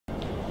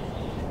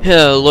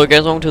Hello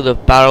guys, welcome to the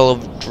Battle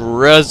of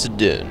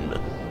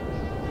Dresden.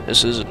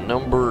 This is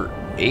number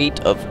 8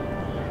 of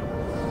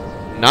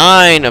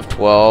 9 of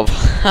 12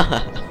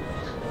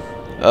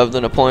 of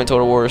the Napoleon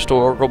Total War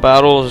historical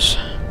battles.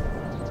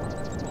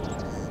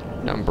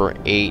 Number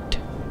 8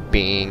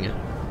 being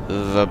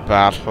the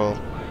Battle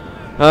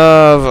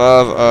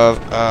of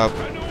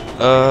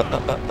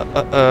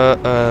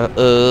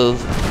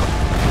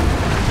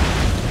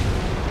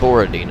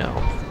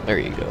Borodino. There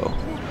you go.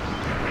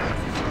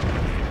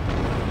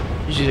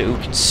 You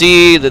can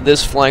see that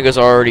this flank is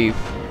already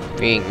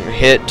being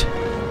hit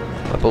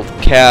by both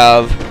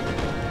Cav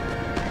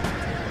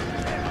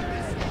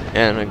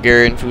and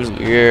Hungarian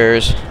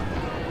Fusiliers.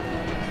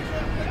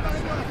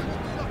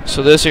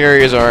 So this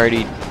area is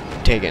already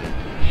taking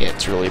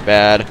hits really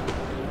bad.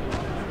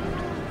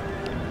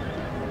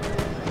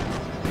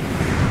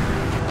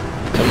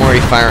 I'm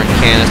already firing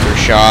canister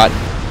shot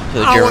to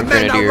the German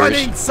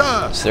Grenadiers.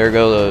 So there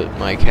go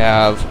my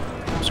Cav,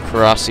 those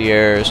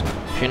Cuirassiers.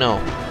 You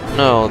know.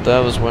 No,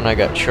 that was when I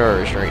got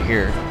charged right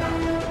here.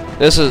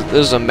 This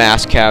is a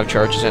mass cav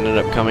charge that ended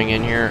up coming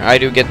in here. I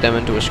do get them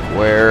into a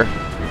square.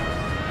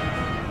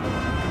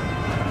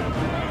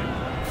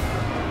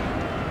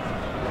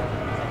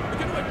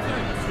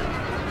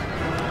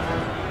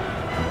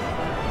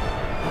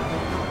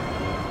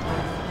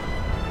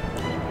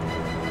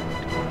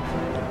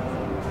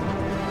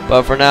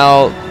 But for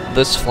now,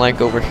 this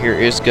flank over here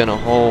is gonna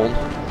hold.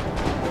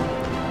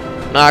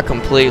 Not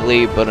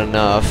completely, but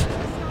enough.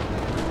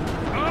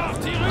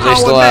 They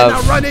still have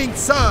a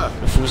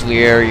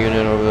Fusilier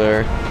unit over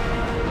there.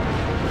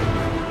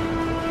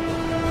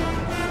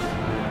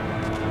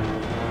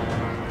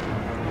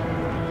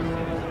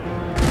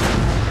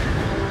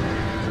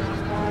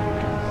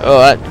 Oh,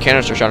 that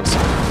canister shot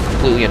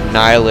completely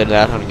annihilated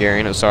that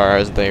Hungarian Hussar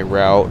as they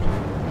rout.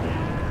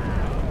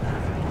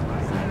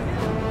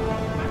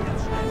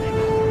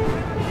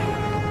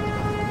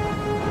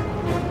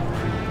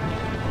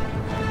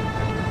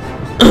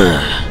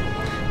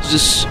 It's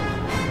just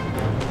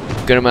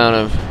good amount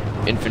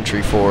of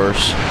infantry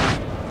force.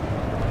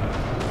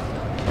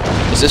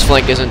 This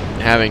flank isn't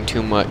having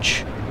too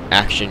much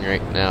action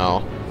right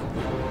now,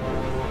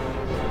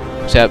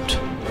 except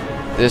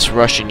this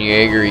Russian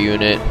Jaeger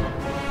unit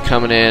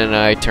coming in, and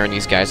I turn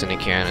these guys into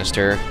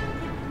canister.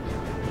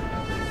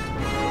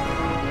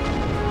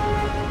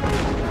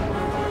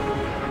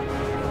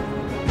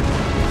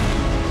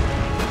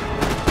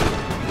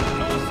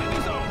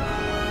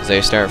 As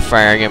they start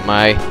firing at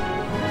my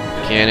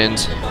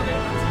cannons.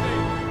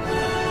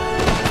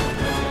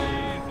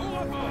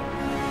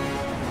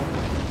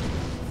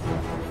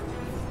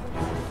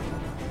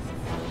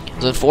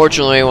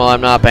 Unfortunately, while I'm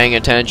not paying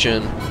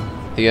attention,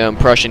 the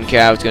Prussian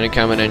cav is going to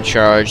come in and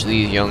charge the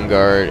Young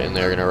Guard, and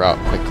they're going to rout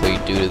quickly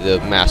due to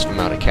the massive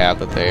amount of cav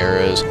that there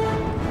is.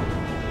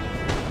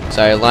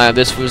 So I lined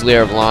this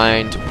Fusilier of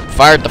line,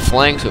 fired the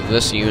flanks of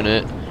this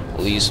unit, at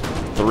least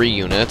 3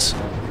 units,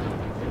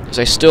 because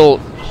I still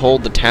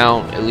hold the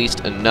town at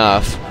least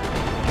enough,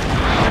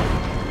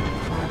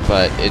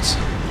 but it's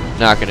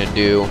not going to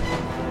do.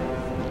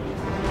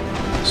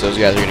 So those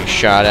guys are getting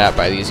shot at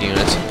by these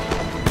units.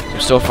 I'm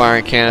still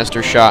firing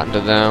canister shot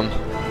into them.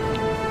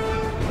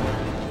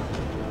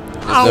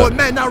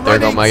 There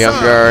go my Young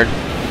Guard.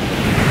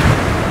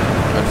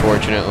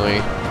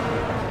 Unfortunately.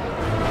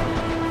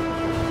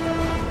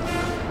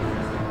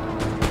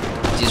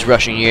 These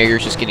Russian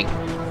Jaegers just getting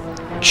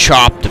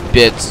chopped to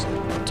bits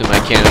to my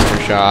canister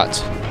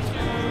shots.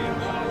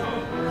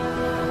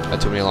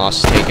 That's how many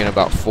losses taken,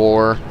 about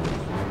 4.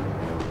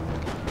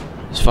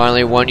 There's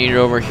finally one unit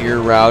over here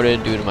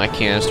routed due to my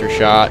canister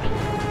shot.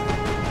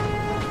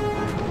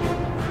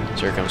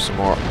 So here comes some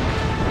more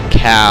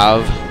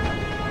cav.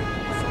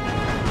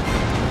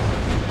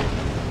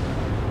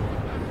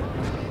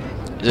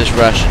 This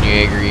Russian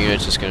Jaeger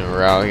unit's just gonna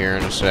rout here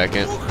in a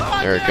second.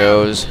 There it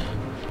goes.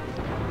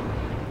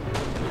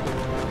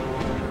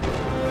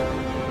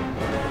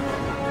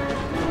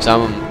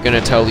 So I'm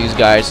gonna tell these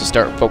guys to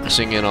start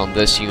focusing in on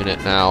this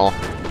unit now.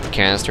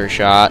 Canister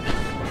shot.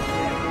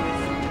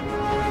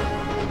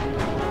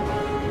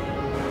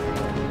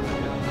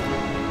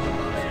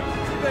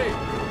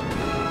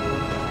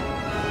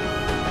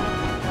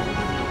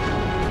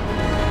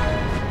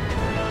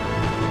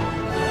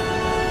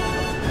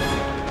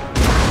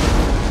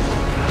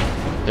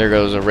 There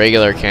goes a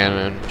regular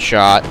cannon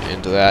shot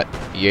into that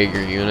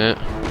Jaeger unit.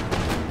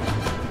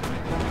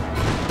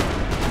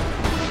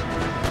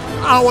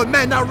 Our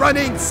men are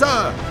running,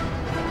 sir.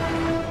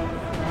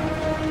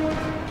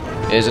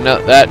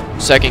 That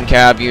second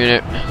cav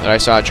unit that I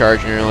saw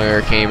charging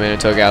earlier came in and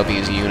took out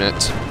these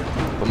units.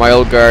 But my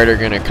old guard are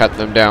going to cut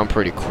them down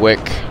pretty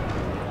quick.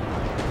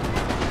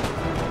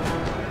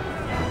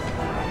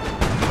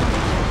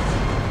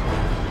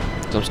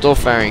 So I'm still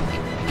firing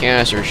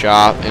canister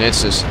shot, and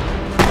it's just...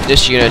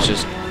 This unit's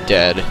just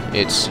dead.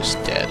 It's just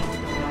dead.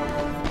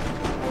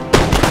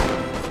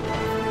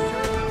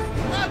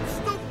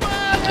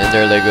 And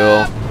there they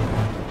go.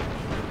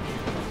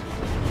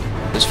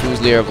 This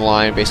Fusilier of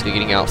line basically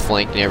getting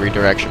outflanked in every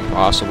direction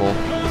possible.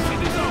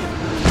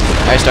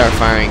 I start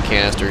firing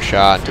canister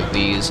shot to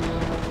these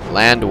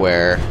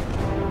landwehr. I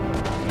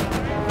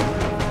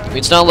mean,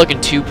 it's not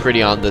looking too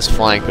pretty on this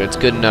flank, but it's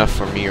good enough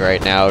for me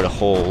right now to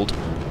hold.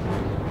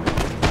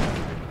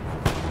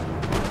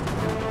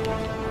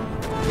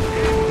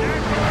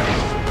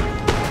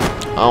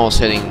 Almost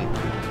hitting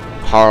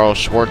Karl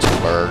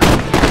Schwarzenberg.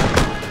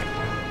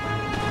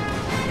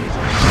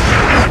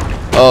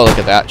 Oh, look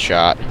at that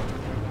shot.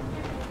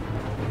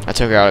 I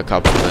took out a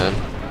couple men.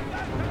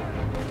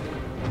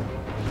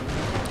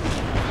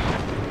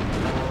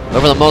 But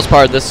for the most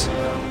part, this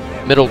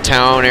middle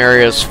town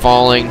area is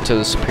falling to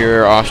the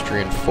superior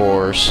Austrian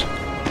force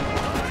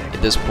at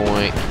this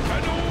point.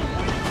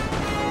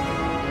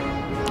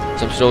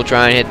 So I'm still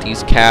trying to hit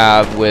these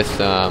cav with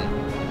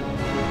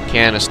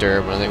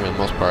canister, but I think for the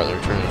most part they're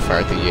trying to fire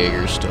at the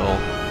Jaegers still.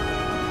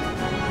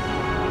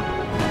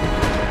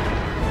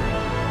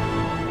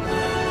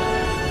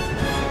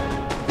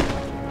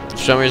 For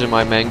some reason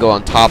my men go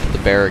on top of the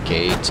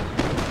barricades.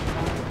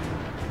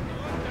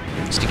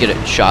 Just to get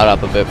it shot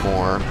up a bit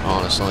more,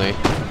 honestly.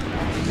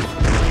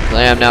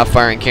 I am now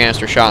firing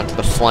canister shot into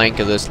the flank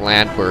of this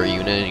landwehr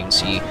unit, and you can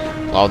see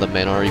a lot of the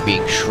men already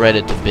being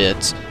shredded to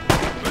bits.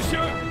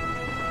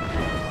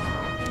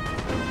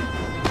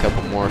 A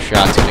couple more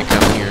shots gonna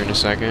come here in a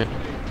second.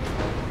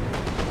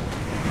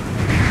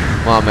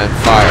 Come on, men,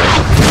 fire.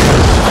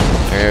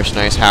 There's a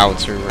nice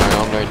howitzer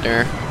round right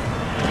there.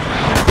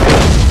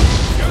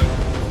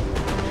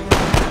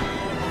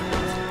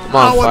 Come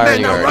on, fire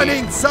the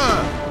already.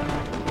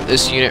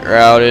 This unit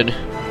routed.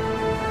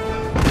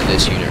 And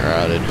this unit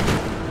routed.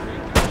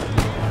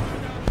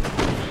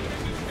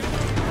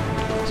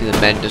 See the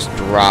men just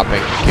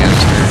dropping the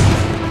canister.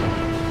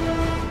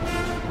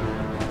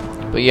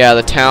 But yeah,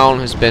 the town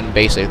has been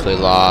basically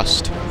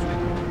lost.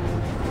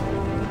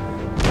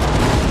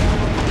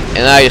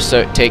 And I just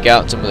take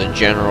out some of the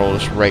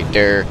generals right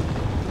there.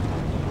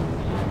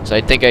 So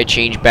I think I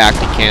changed back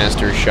to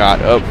canister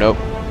shot. Oh, nope.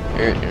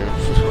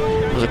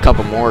 There's a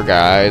couple more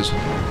guys.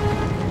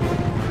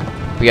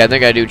 But yeah, I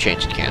think I do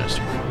change to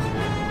canister.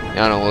 I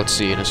don't know, let's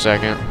see in a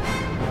second.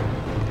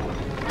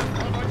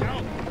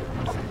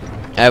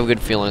 I have a good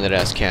feeling that it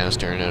has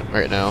canister in it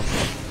right now.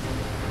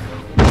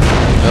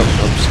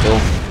 Oh,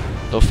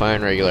 still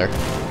firing regular.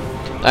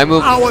 I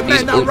moved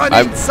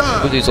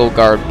these old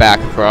guard back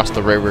across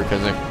the river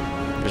because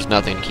there's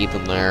nothing to keep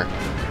them there.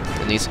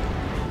 And these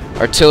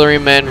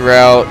artillerymen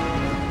route.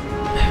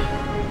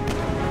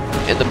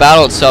 And the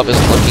battle itself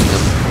isn't looking the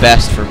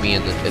best for me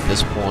at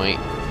this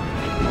point.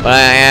 But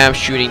I am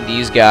shooting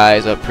these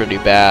guys up pretty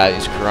bad,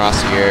 these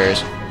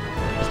cuirassiers,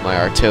 with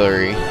my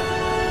artillery.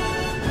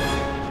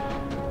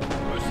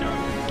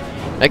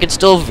 I can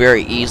still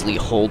very easily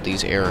hold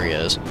these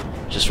areas,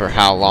 just for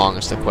how long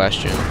is the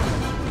question.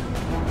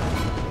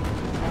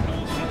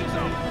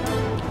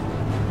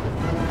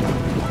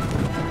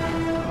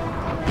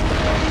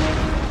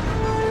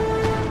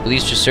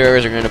 These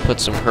chasseurs are going to put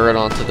some hurt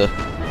onto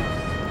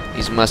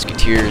these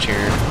musketeers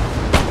here.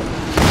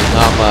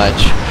 Not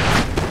much.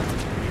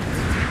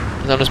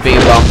 I'm just being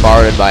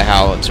bombarded by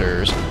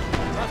howitzers.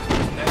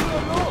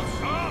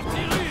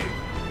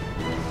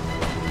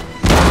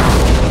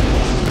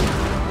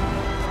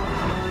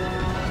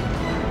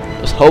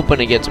 Just hoping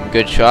to get some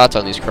good shots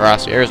on these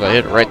cuirassiers. I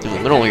hit it right through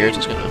the middle here. It's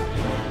just gonna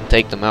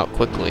take them out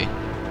quickly.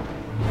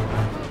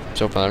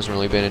 So far, there hasn't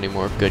really been any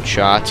more good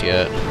shots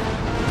yet.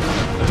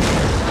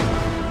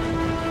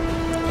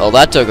 Oh,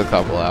 that took a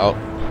couple out.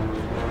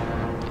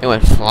 It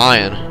went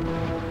flying.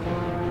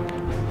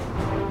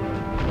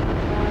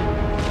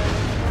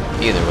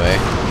 Either way.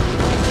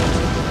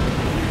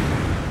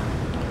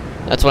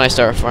 That's when I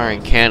start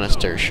firing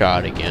canister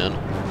shot again.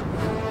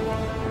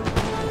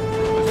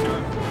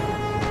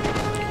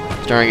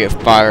 Starting to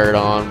get fired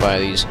on by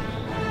these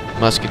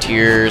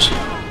musketeers.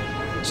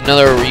 So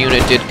another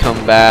unit did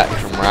come back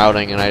from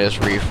routing and I just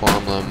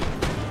reformed them.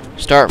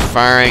 Start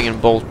firing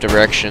in both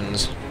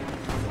directions.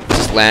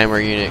 This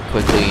landwehr unit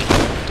quickly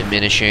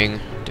diminishing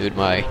due to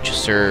my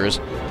chasseurs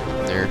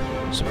and their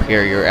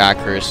superior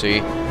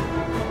accuracy.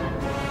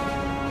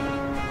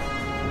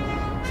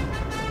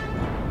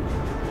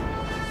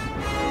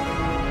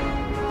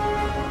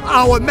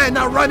 Our men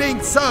are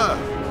running, sir!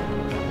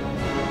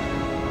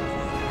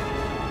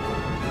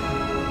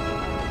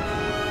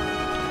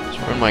 Let's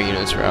run my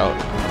units route.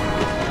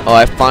 Oh,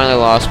 I finally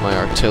lost my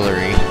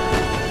artillery.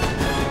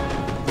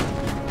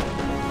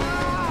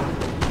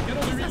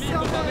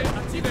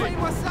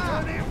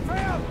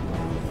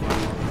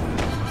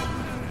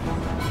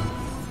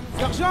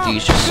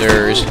 These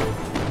chasseurs.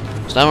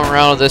 So I haven't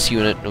routed this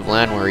unit of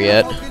landwehr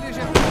yet.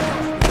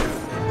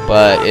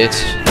 But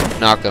it's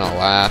not gonna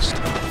last.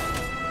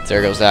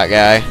 There goes that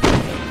guy.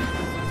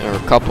 There were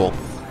a couple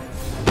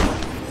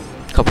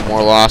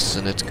more losses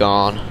and it's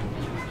gone.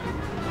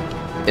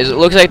 It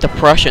looks like the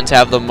Prussians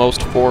have the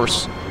most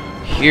force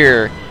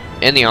here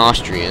in the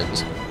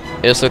Austrians.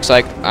 It just looks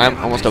like I'm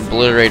almost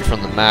obliterated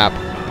from the map.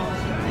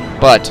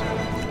 But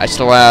I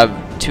still have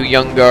 2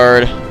 young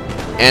guard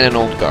and an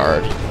old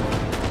guard.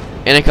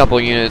 And a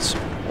couple units,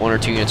 1 or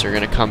 2 units are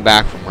going to come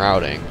back from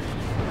routing.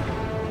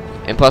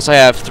 And plus I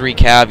have 3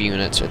 cav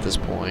units at this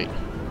point.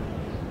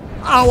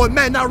 Our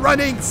men are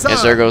running, sir!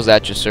 Yes, there goes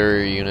that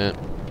chasseur unit.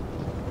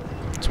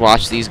 Let's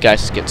watch these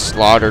guys get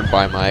slaughtered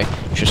by my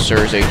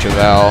chasseurs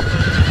HFL.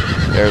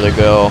 There they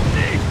go.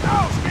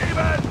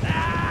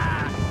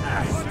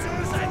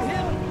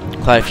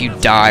 Quite a few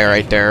die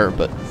right there,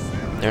 but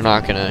they're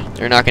not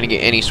gonna get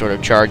any sort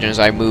of charge. And as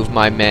I move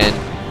my men,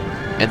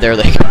 and there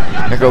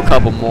go a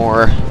couple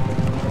more.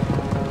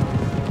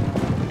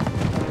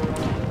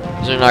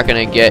 They're not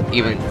gonna get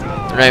even.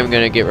 They're not even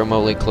gonna get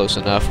remotely close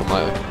enough for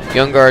my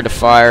young guard to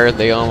fire.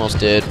 They almost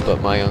did,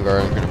 but my young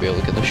guard aren't gonna be able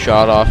to get the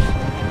shot off.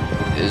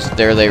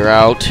 There they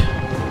rout.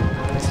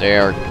 They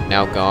are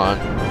now gone.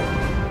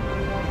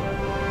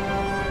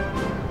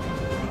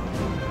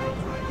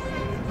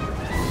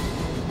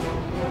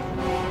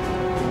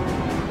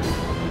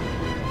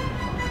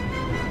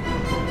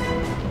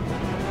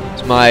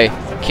 So my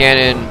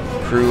cannon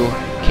crew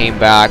came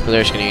back, but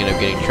they're just gonna end up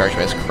getting charged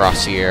by this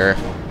Crossier.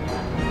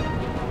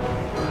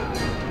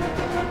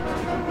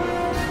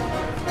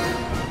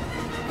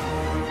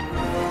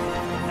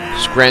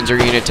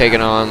 Grenzer unit taking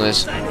on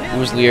this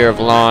Fusilier of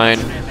line.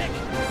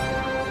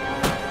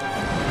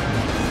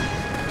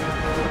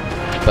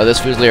 But this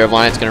Fusilier of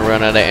line is going to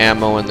run out of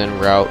ammo and then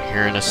rout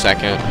here in a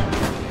second.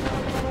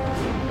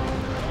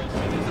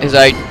 As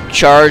I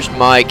charged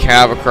my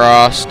cav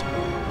across, so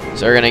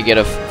they're going to get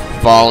a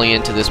volley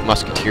into this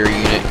musketeer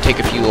unit, take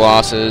a few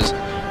losses.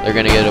 They're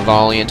going to get a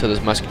volley into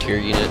this musketeer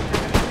unit,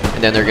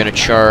 and then they're going to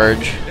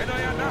charge.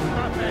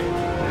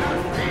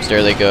 So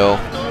there they go.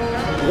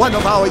 One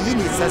of our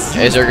units has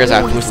As there goes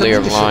that Fusilier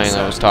of line that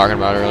I was talking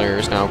about earlier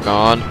is now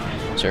gone.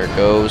 So there it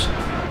goes. For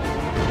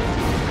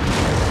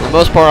the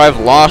most part, I've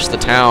lost the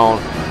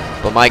town,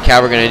 but my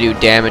cav are going to do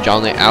damage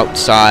on the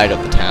outside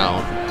of the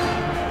town.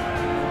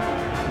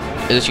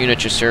 This unit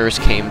chasseurs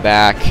came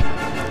back.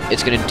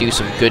 It's going to do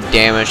some good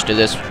damage to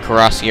this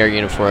Cuirassier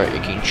unit before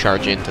it can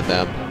charge into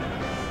them.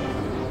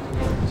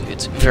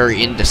 It's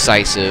very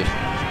indecisive.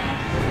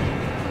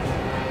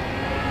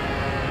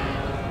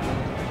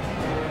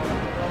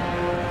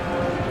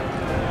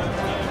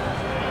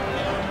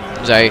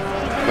 As I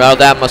route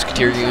that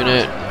musketeer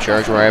unit,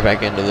 charge right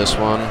back into this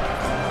one.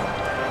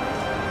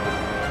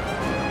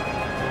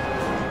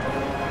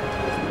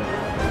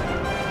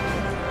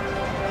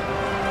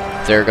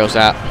 There goes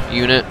that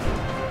unit.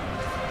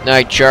 Now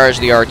I charge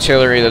the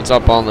artillery that's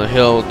up on the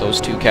hill with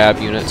those 2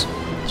 cav units.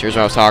 So here's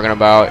what I was talking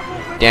about.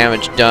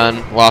 Damage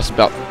done. Lost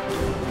about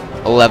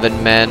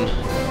 11 men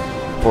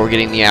before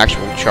getting the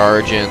actual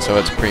charge in, so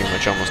it's pretty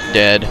much almost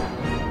dead.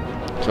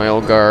 So my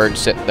old guard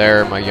sit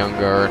there, my young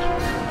guard.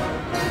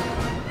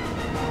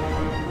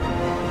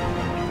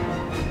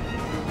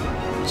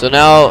 So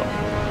now,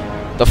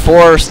 the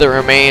force that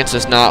remains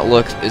does not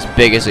look as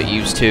big as it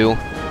used to.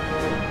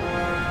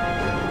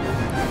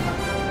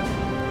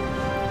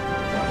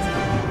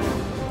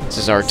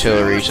 This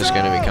artillery is just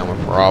going to become a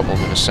problem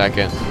in a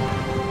second.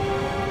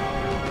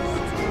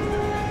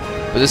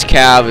 But this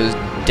cav is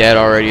dead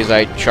already as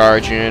I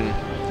charge in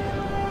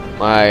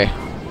my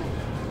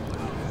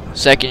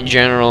 2nd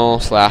general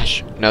 /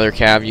 another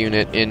cav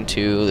unit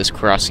into this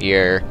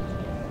Cuirassier.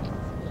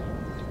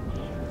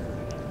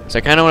 So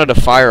I kind of wanted to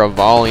fire a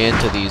volley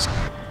into these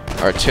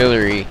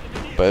artillery,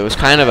 but it was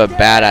kind of a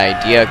bad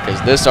idea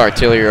because this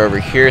artillery over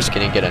here is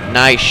going to get a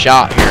nice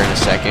shot here in a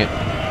second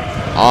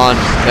on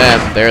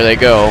them. There they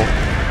go.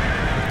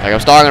 Like I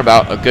was talking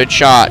about, a good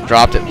shot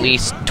dropped at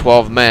least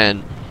 12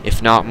 men,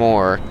 if not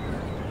more,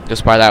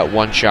 just by that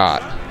one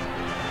shot.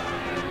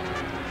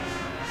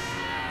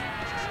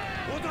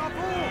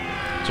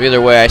 So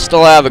either way, I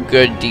still have a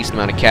good decent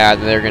amount of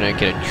cav. They're going to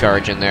get a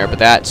charge in there, but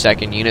that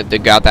 2nd unit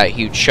that got that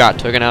huge shot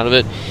taken out of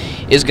it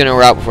is going to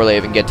rout before they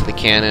even get to the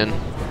cannon.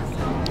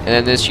 And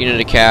then this unit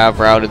of cav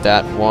routed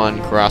that one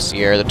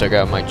Cuirassier that took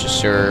out my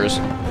chasseurs.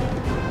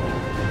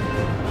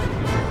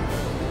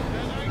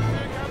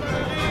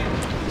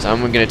 So I'm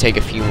going to take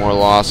a few more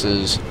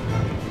losses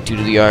due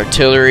to the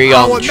artillery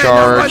on the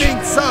charge.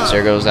 So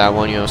there goes that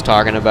one I was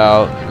talking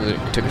about.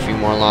 Took a few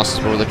more losses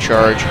before the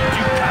charge.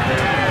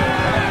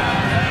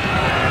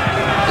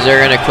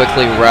 They're going to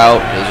quickly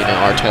rout, as you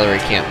know, artillery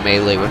can't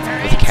melee with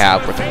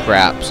cav worth of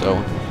crap,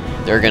 so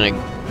they're going to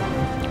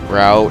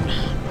rout.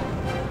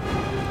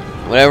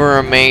 Whatever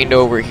remained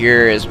over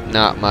here is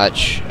not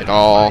much at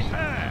all.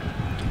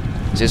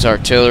 This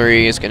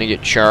artillery is going to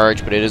get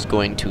charged, but it is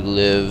going to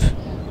live.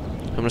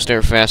 I'm going to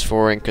start fast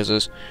forwarding because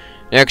this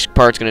next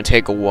part's going to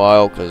take a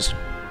while because,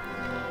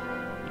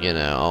 you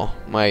know,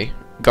 my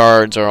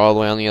guards are all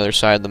the way on the other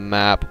side of the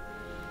map.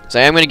 So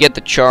I am going to get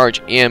the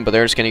charge in, but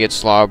they're just going to get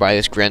slaughtered by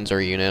this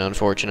Grenzer unit,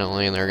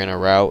 unfortunately, and they're going to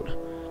rout.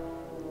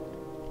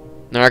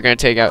 They're not going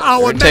to take out, a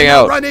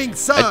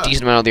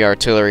decent amount of the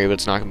artillery, but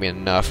it's not going to be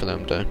enough for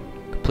them to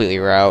completely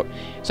rout.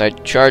 So I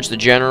charged the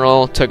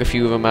general, took a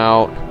few of them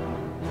out.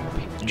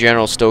 The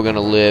general's still going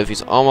to live.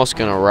 He's almost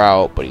going to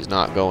rout, but he's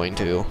not going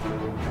to.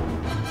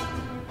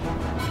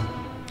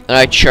 And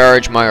I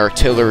charge my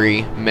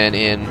artillery men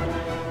in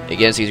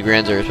against these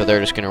Grenzers, but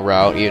they're just going to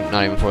rout,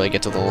 not even before they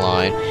get to the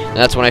line. And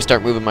that's when I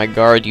start moving my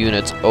guard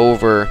units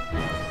over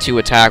to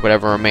attack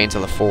whatever remains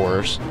of the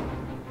force.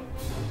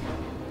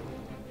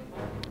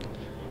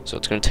 So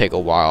it's going to take a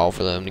while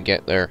for them to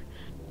get there.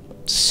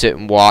 Sit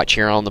and watch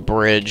here on the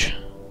bridge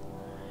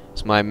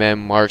as my men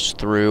march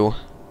through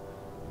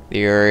the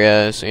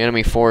area. So the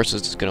enemy force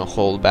is going to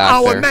hold back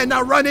Our there. men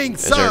are running,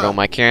 As there go sir.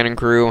 my cannon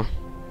crew.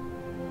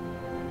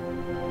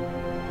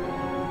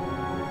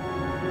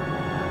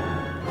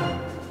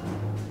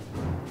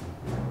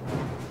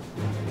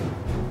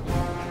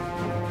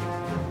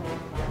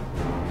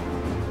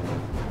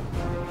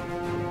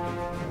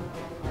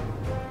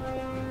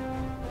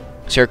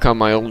 So here come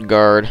my old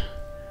guard.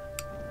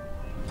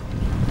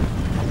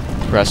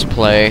 Press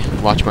play.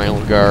 Watch my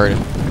old guard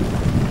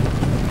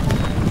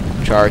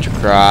charge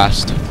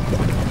across.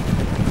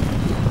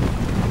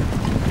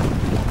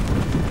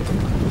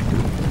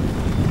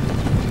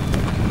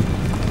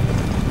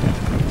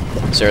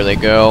 So there they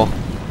go.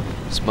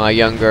 It's my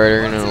young guard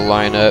are gonna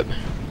line up.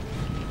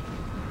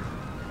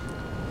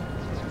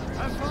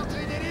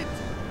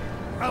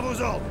 À vos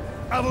ordres.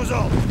 À vos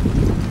ordres.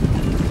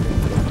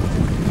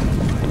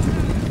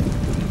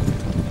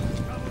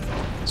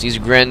 These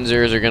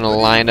Grenzers are gonna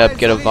line up,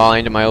 get a volley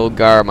into my old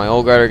guard. My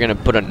old guard are gonna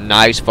put a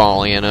nice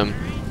volley in him,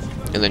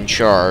 and then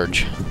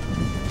charge.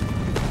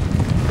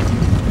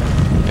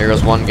 There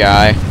goes one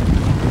guy.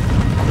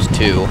 There's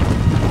two.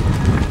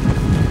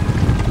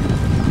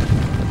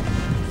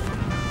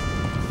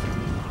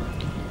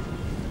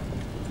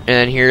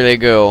 And here they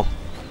go.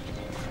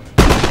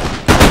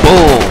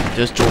 Boom!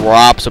 Just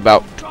drops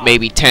about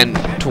maybe 10,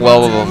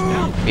 12 of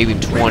them, maybe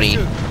 20,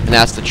 and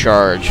that's the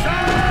charge.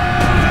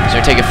 So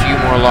they take a few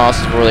more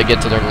losses before they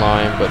get to their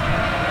line, but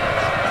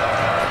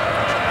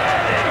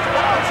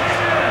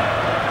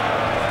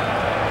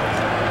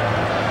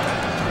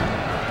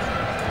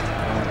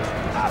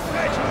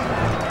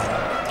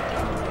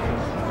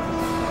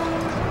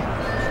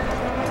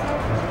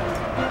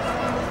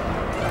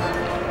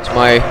so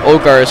my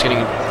old guard is going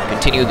to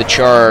continue the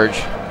charge,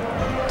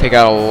 take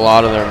out a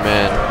lot of their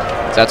men.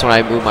 So that's when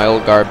I move my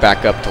old guard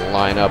back up to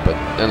line up, but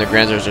then the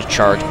Grenzers just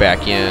charge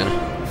back in.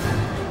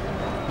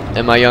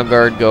 And my young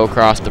guard go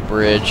across the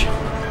bridge.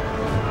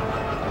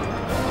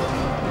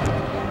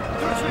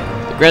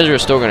 The Grenzers are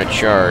still going to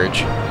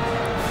charge,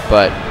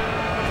 but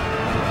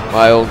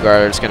my old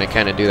guard is going to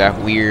kind of do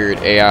that weird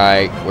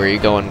AI where you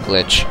go and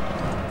glitch,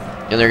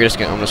 and they're just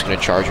gonna, I'm just going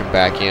to charge them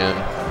back in,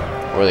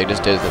 or they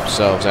just did it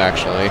themselves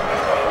actually.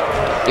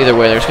 Either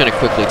way, they're just going to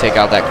quickly take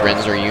out that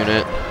Grenzer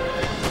unit.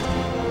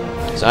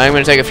 So I'm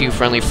going to take a few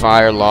friendly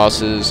fire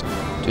losses,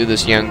 do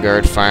this young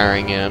guard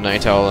firing in, and I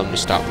tell them to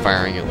stop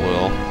firing at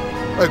will.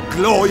 A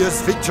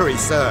glorious victory,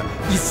 sir,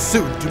 is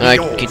soon to And be I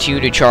yours. continue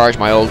to charge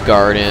my old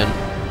guard in.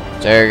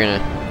 So they're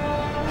gonna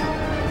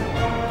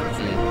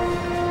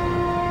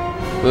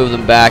move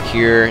them back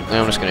here. And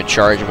I'm just gonna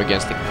charge them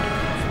against the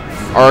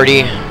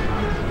Artie.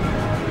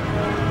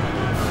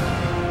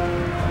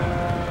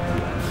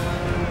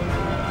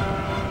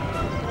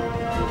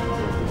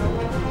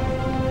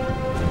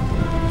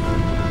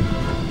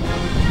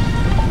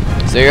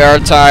 So they are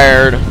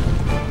tired,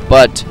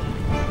 but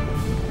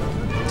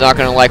it's not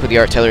gonna like what the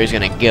artillery is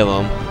gonna give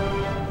them.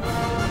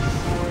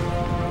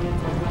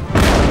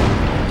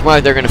 It's not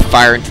like they're gonna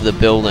fire into the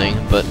building,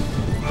 but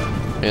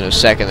in a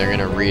second they're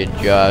gonna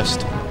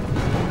readjust.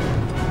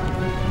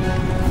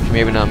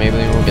 Maybe not. Maybe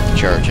they will get the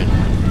charge in.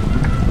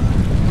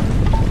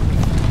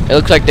 It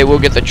looks like they will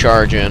get the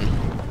charge in.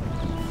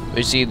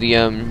 We see the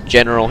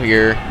general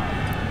here.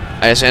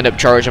 I just end up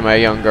charging my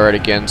young guard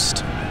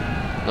against,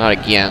 not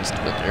against,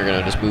 but they're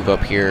gonna just move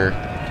up here.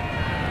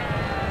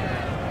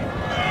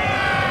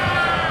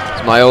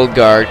 It's my old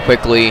guard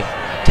quickly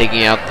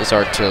taking out this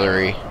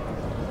artillery.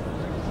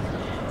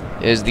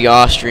 Is the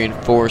Austrian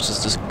force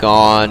is just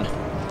gone.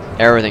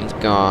 Everything's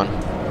gone.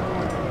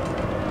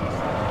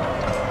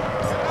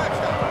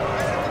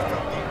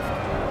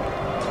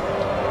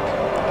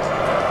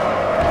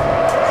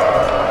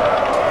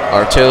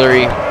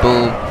 Artillery,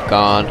 boom,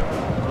 gone.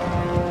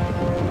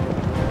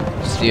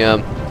 It's the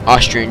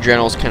Austrian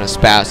general's kind of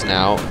spazzing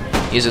out.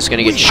 He's just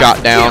gonna get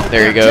shot down.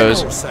 There he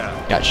goes.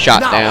 Got shot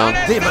down.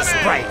 They must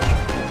break.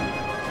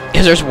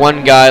 And there's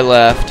one guy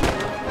left.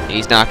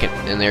 He's knocking,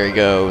 and there he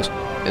goes.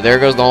 And there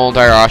goes the whole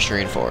entire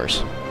Austrian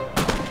force.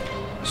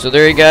 So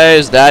there you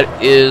guys,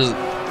 that is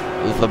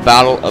the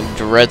Battle of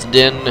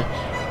Dresden.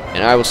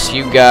 And I will see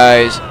you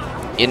guys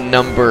in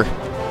number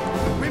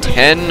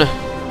 10.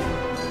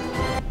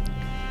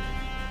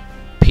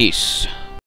 Peace.